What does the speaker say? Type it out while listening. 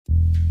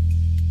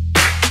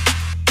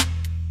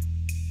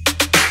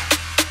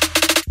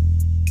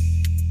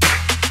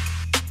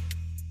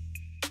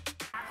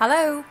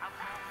Hello?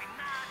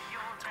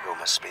 Who am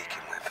I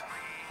speaking with?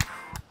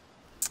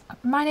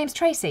 My name's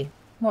Tracy.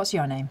 What's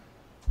your name?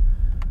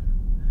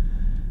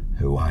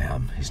 Who I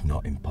am is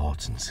not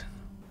important.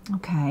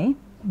 Okay.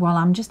 Well,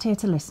 I'm just here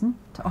to listen,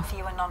 to offer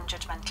you a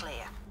non-judgmental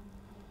ear.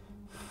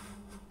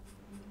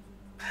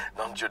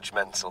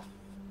 Non-judgmental.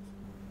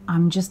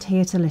 I'm just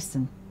here to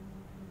listen.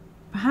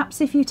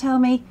 Perhaps if you tell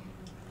me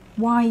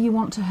why you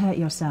want to hurt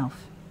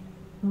yourself.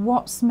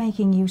 What's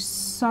making you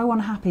so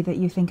unhappy that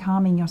you think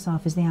harming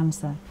yourself is the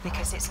answer?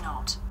 Because it's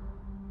not.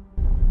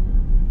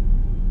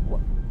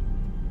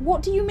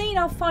 What do you mean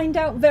I'll find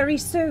out very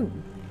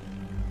soon?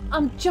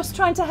 I'm just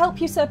trying to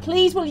help you, sir.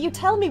 Please, will you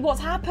tell me what's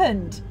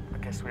happened? I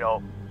guess we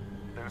all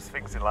lose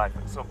things in life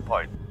at some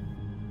point.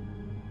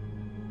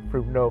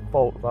 Through no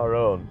fault of our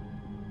own.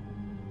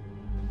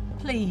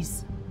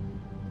 Please.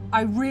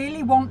 I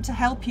really want to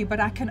help you, but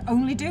I can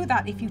only do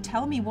that if you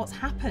tell me what's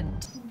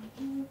happened.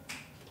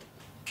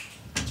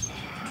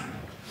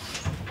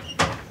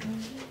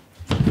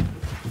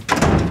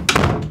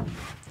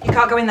 You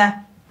can't go in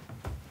there.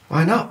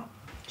 Why not?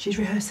 She's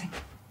rehearsing.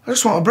 I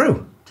just want a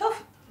brew.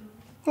 Tough.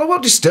 Well, I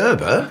won't disturb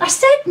her. I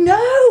said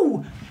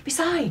no!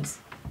 Besides,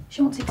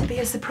 she wants it to be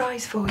a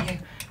surprise for you.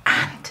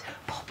 And,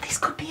 Bob, this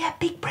could be a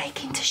big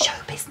break into show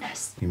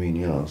business. You mean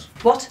yours?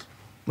 What?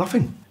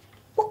 Nothing.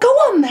 Well, go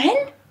on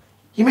then.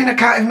 You mean I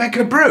can't even make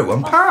a brew?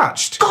 I'm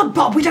parched. God,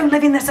 Bob, we don't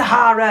live in the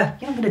Sahara.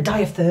 You're not going to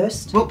die of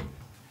thirst. Well,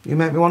 you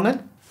make me one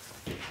then?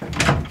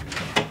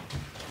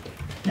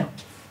 No.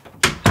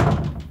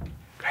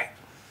 Great.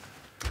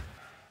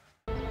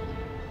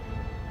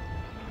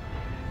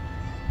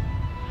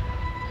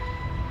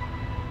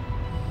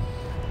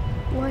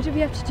 Why do we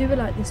have to do it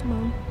like this,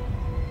 Mum?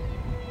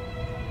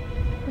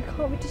 Why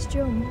can't we just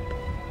jump?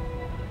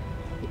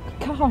 I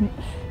can't.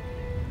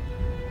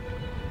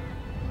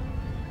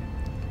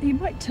 You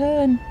might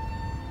turn.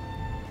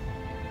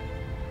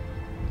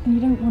 And you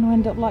don't want to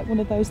end up like one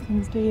of those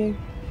things, do you?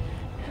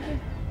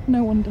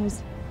 No one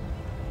does.